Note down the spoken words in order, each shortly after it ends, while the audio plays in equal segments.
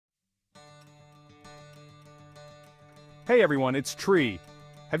Hey everyone, it's Tree.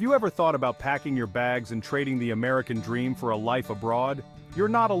 Have you ever thought about packing your bags and trading the American dream for a life abroad? You're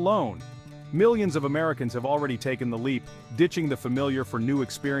not alone. Millions of Americans have already taken the leap, ditching the familiar for new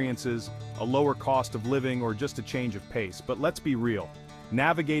experiences, a lower cost of living, or just a change of pace. But let's be real.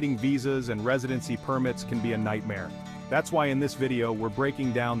 Navigating visas and residency permits can be a nightmare. That's why in this video we're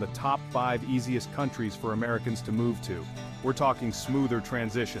breaking down the top 5 easiest countries for Americans to move to. We're talking smoother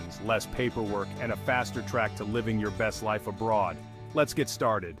transitions, less paperwork, and a faster track to living your best life abroad. Let's get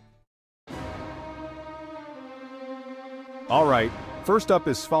started. Alright, first up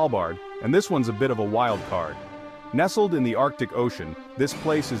is Svalbard, and this one's a bit of a wild card. Nestled in the Arctic Ocean, this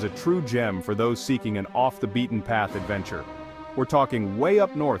place is a true gem for those seeking an off-the-beaten-path adventure. We're talking way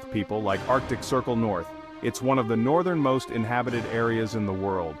up north, people, like Arctic Circle North. It's one of the northernmost inhabited areas in the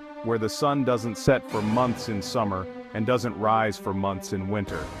world, where the sun doesn't set for months in summer and doesn't rise for months in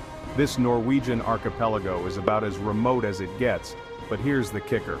winter. This Norwegian archipelago is about as remote as it gets, but here's the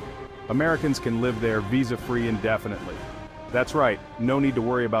kicker. Americans can live there visa-free indefinitely. That's right, no need to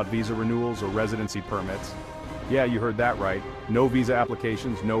worry about visa renewals or residency permits. Yeah, you heard that right. No visa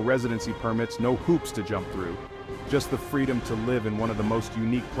applications, no residency permits, no hoops to jump through. Just the freedom to live in one of the most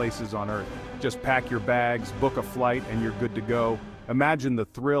unique places on Earth. Just pack your bags, book a flight, and you're good to go. Imagine the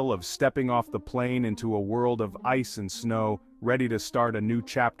thrill of stepping off the plane into a world of ice and snow, ready to start a new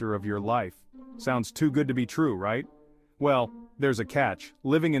chapter of your life. Sounds too good to be true, right? Well, there's a catch.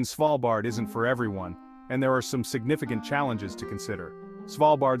 Living in Svalbard isn't for everyone, and there are some significant challenges to consider.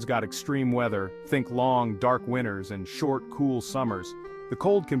 Svalbard's got extreme weather, think long, dark winters and short, cool summers. The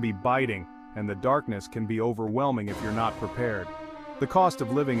cold can be biting, and the darkness can be overwhelming if you're not prepared. The cost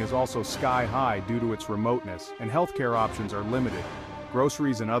of living is also sky high due to its remoteness, and healthcare options are limited.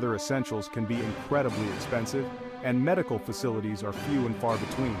 Groceries and other essentials can be incredibly expensive, and medical facilities are few and far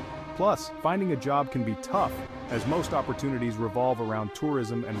between. Plus, finding a job can be tough, as most opportunities revolve around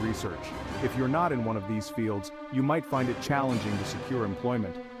tourism and research. If you're not in one of these fields, you might find it challenging to secure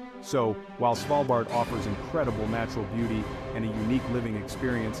employment. So, while Svalbard offers incredible natural beauty and a unique living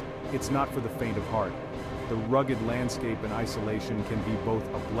experience, it's not for the faint of heart. The rugged landscape and isolation can be both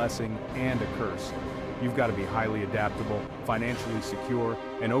a blessing and a curse. You've got to be highly adaptable, financially secure,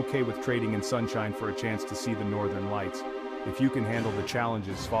 and okay with trading in sunshine for a chance to see the northern lights. If you can handle the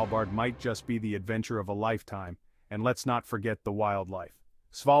challenges, Svalbard might just be the adventure of a lifetime. And let's not forget the wildlife.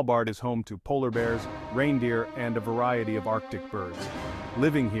 Svalbard is home to polar bears, reindeer, and a variety of Arctic birds.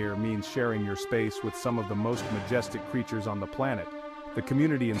 Living here means sharing your space with some of the most majestic creatures on the planet. The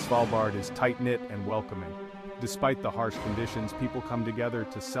community in Svalbard is tight-knit and welcoming. Despite the harsh conditions, people come together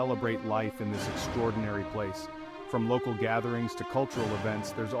to celebrate life in this extraordinary place. From local gatherings to cultural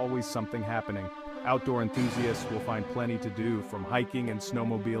events, there's always something happening. Outdoor enthusiasts will find plenty to do, from hiking and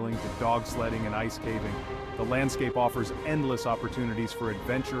snowmobiling to dog sledding and ice caving. The landscape offers endless opportunities for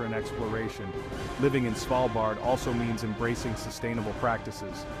adventure and exploration. Living in Svalbard also means embracing sustainable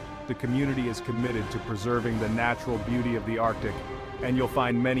practices. The community is committed to preserving the natural beauty of the Arctic, and you'll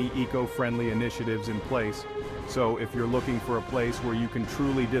find many eco-friendly initiatives in place. So if you're looking for a place where you can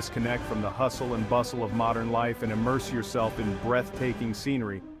truly disconnect from the hustle and bustle of modern life and immerse yourself in breathtaking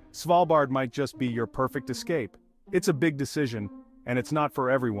scenery, Svalbard might just be your perfect escape. It's a big decision, and it's not for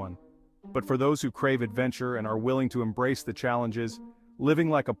everyone. But for those who crave adventure and are willing to embrace the challenges, living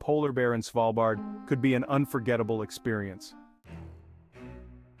like a polar bear in Svalbard could be an unforgettable experience.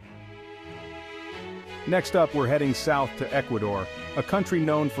 Next up, we're heading south to Ecuador, a country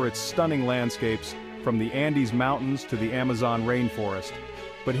known for its stunning landscapes, from the Andes Mountains to the Amazon rainforest.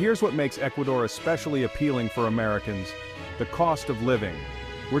 But here's what makes Ecuador especially appealing for Americans: the cost of living.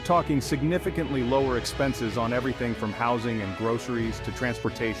 We're talking significantly lower expenses on everything from housing and groceries to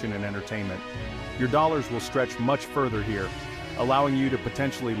transportation and entertainment. Your dollars will stretch much further here, allowing you to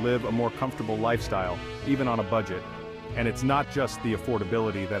potentially live a more comfortable lifestyle, even on a budget. And it's not just the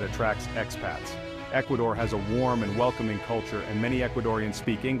affordability that attracts expats. Ecuador has a warm and welcoming culture, and many Ecuadorians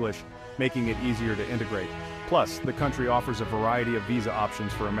speak English, making it easier to integrate. Plus, the country offers a variety of visa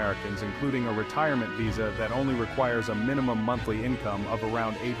options for Americans, including a retirement visa that only requires a minimum monthly income of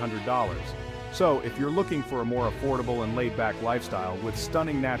around $800. So, if you're looking for a more affordable and laid-back lifestyle with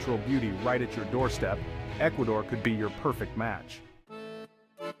stunning natural beauty right at your doorstep, Ecuador could be your perfect match.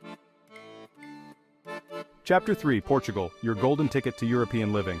 Chapter 3: Portugal, your golden ticket to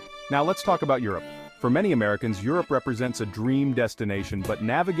European living. Now let's talk about Europe. For many Americans, Europe represents a dream destination, but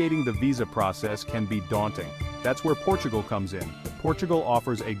navigating the visa process can be daunting. That's where Portugal comes in. Portugal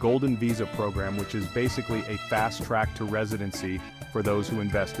offers a golden visa program, which is basically a fast track to residency for those who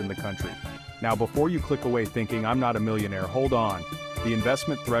invest in the country. Now, before you click away thinking I'm not a millionaire, hold on. The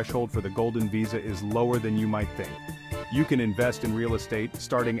investment threshold for the golden visa is lower than you might think. You can invest in real estate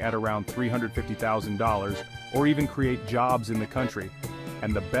starting at around $350,000 or even create jobs in the country.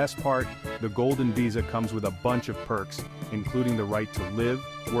 And the best part, the Golden Visa comes with a bunch of perks, including the right to live,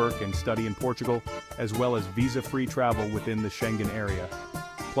 work, and study in Portugal, as well as visa-free travel within the Schengen area.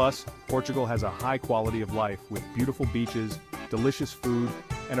 Plus, Portugal has a high quality of life with beautiful beaches, delicious food,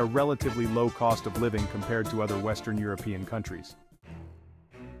 and a relatively low cost of living compared to other Western European countries.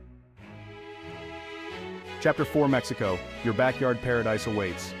 Chapter 4: Mexico, your backyard paradise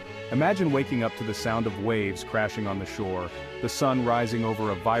awaits. Imagine waking up to the sound of waves crashing on the shore, the sun rising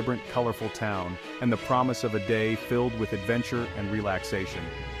over a vibrant, colorful town, and the promise of a day filled with adventure and relaxation.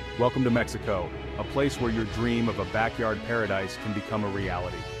 Welcome to Mexico, a place where your dream of a backyard paradise can become a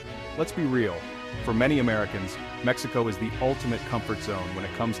reality. Let's be real. For many Americans, Mexico is the ultimate comfort zone when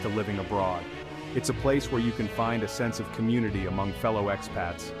it comes to living abroad. It's a place where you can find a sense of community among fellow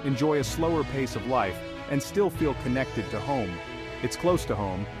expats, enjoy a slower pace of life, and still feel connected to home. It's close to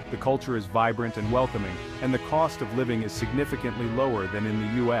home, the culture is vibrant and welcoming, and the cost of living is significantly lower than in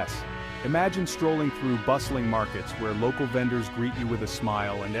the US. Imagine strolling through bustling markets where local vendors greet you with a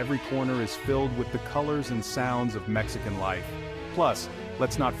smile and every corner is filled with the colors and sounds of Mexican life. Plus,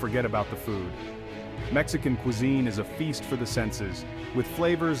 let's not forget about the food. Mexican cuisine is a feast for the senses, with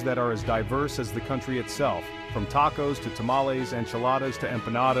flavors that are as diverse as the country itself. From tacos to tamales, enchiladas to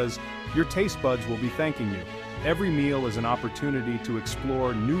empanadas, your taste buds will be thanking you. Every meal is an opportunity to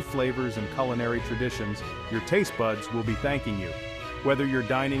explore new flavors and culinary traditions. Your taste buds will be thanking you. Whether you're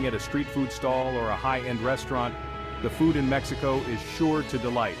dining at a street food stall or a high-end restaurant, the food in Mexico is sure to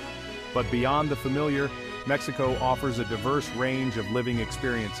delight. But beyond the familiar, Mexico offers a diverse range of living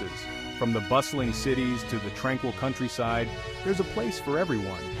experiences. From the bustling cities to the tranquil countryside, there's a place for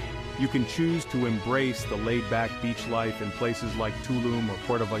everyone. You can choose to embrace the laid-back beach life in places like Tulum or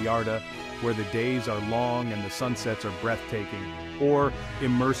Puerto Vallarta, where the days are long and the sunsets are breathtaking, or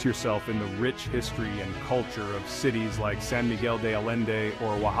immerse yourself in the rich history and culture of cities like San Miguel de Allende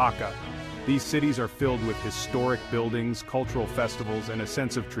or Oaxaca. These cities are filled with historic buildings, cultural festivals, and a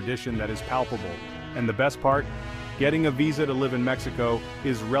sense of tradition that is palpable. And the best part? Getting a visa to live in Mexico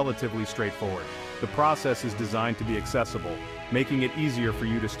is relatively straightforward. The process is designed to be accessible, making it easier for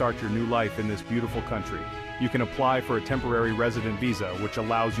you to start your new life in this beautiful country. You can apply for a temporary resident visa, which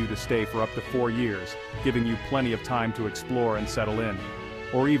allows you to stay for up to 4 years, giving you plenty of time to explore and settle in.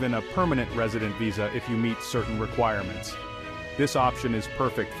 Or even a permanent resident visa if you meet certain requirements. This option is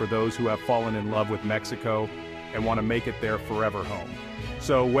perfect for those who have fallen in love with Mexico and want to make it their forever home.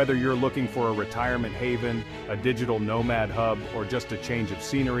 So whether you're looking for a retirement haven, a digital nomad hub, or just a change of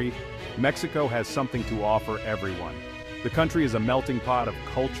scenery, Mexico has something to offer everyone. The country is a melting pot of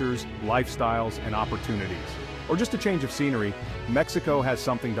cultures, lifestyles, and opportunities. Or just a change of scenery, Mexico has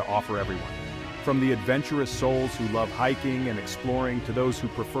something to offer everyone. From the adventurous souls who love hiking and exploring to those who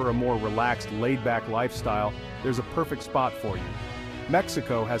prefer a more relaxed, laid-back lifestyle, there's a perfect spot for you.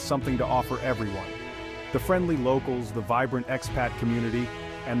 Mexico has something to offer everyone. The friendly locals, the vibrant expat community,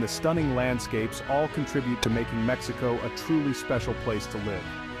 and the stunning landscapes all contribute to making Mexico a truly special place to live.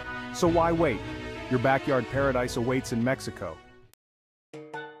 So why wait? Your backyard paradise awaits in Mexico.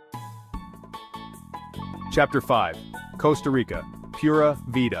 Chapter 5: Costa Rica, Pura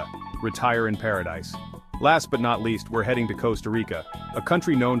Vida, retire in paradise. Last but not least, we're heading to Costa Rica, a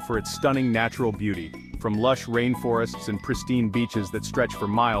country known for its stunning natural beauty, from lush rainforests and pristine beaches that stretch for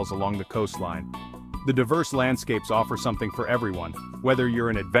miles along the coastline. The diverse landscapes offer something for everyone, whether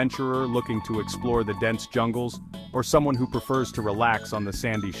you're an adventurer looking to explore the dense jungles, or someone who prefers to relax on the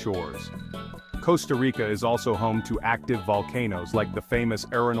sandy shores. Costa Rica is also home to active volcanoes like the famous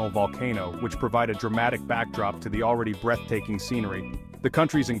Arenal volcano, which provide a dramatic backdrop to the already breathtaking scenery. The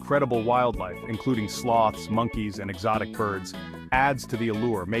country's incredible wildlife, including sloths, monkeys, and exotic birds, adds to the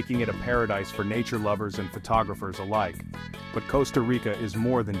allure, making it a paradise for nature lovers and photographers alike. But Costa Rica is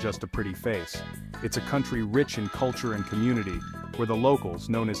more than just a pretty face. It's a country rich in culture and community, where the locals,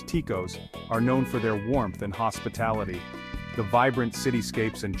 known as Ticos, are known for their warmth and hospitality. The vibrant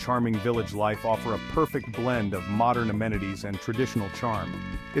cityscapes and charming village life offer a perfect blend of modern amenities and traditional charm.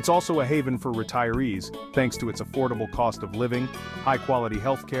 It's also a haven for retirees, thanks to its affordable cost of living, high-quality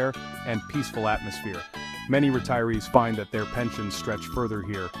healthcare, and peaceful atmosphere. Many retirees find that their pensions stretch further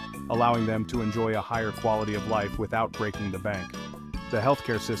here, allowing them to enjoy a higher quality of life without breaking the bank. The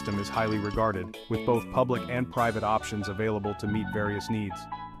healthcare system is highly regarded, with both public and private options available to meet various needs.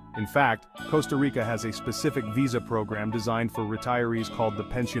 In fact, Costa Rica has a specific visa program designed for retirees called the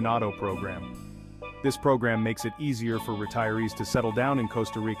Pensionado program. This program makes it easier for retirees to settle down in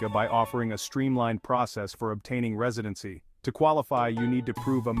Costa Rica by offering a streamlined process for obtaining residency. To qualify, you need to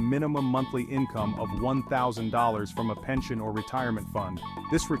prove a minimum monthly income of $1,000 from a pension or retirement fund.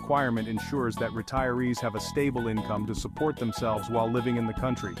 This requirement ensures that retirees have a stable income to support themselves while living in the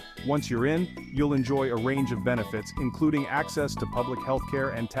country. Once you're in, you'll enjoy a range of benefits, including access to public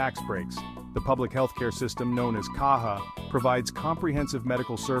healthcare and tax breaks. The public healthcare system, known as CAHA, provides comprehensive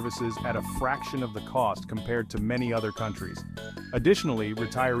medical services at a fraction of the cost compared to many other countries. Additionally,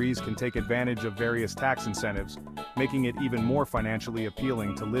 retirees can take advantage of various tax incentives, making it even more financially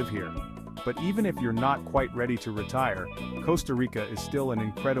appealing to live here. But even if you're not quite ready to retire, Costa Rica is still an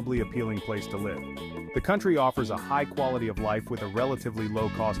incredibly appealing place to live. The country offers a high quality of life with a relatively low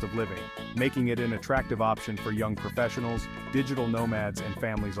cost of living, making it an attractive option for young professionals, digital nomads, and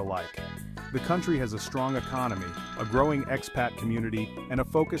families alike. The country has a strong economy, a growing expat community, and a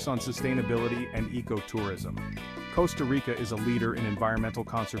focus on sustainability and ecotourism. Costa Rica is a leader in environmental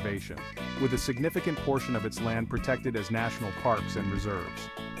conservation, with a significant portion of its land protected as national parks and reserves.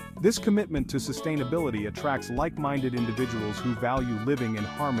 This commitment to sustainability attracts like-minded individuals who value living in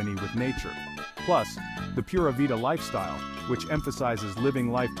harmony with nature. Plus, the Pura Vida lifestyle, which emphasizes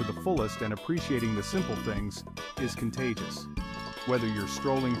living life to the fullest and appreciating the simple things, is contagious. Whether you're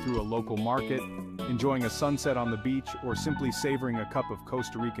strolling through a local market, enjoying a sunset on the beach, or simply savoring a cup of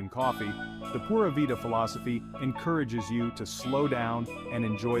Costa Rican coffee, the Pura Vida philosophy encourages you to slow down and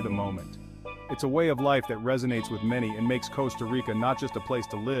enjoy the moment. It's a way of life that resonates with many and makes Costa Rica not just a place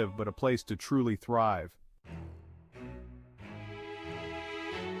to live, but a place to truly thrive.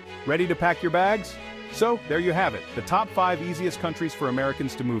 Ready to pack your bags? So, there you have it, the top 5 easiest countries for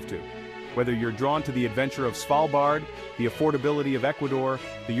Americans to move to. Whether you're drawn to the adventure of Svalbard, the affordability of Ecuador,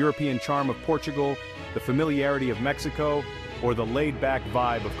 the European charm of Portugal, the familiarity of Mexico, or the laid-back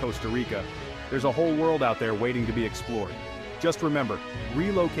vibe of Costa Rica, there's a whole world out there waiting to be explored. Just remember,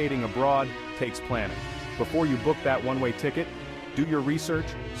 relocating abroad takes planning. Before you book that one-way ticket, do your research,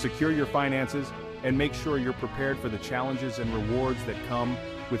 secure your finances, and make sure you're prepared for the challenges and rewards that come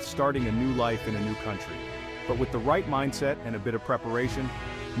with starting a new life in a new country. But with the right mindset and a bit of preparation,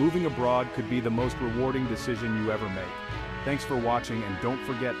 moving abroad could be the most rewarding decision you ever make. Thanks for watching, and don't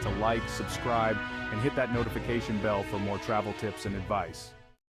forget to like, subscribe, and hit that notification bell for more travel tips and advice.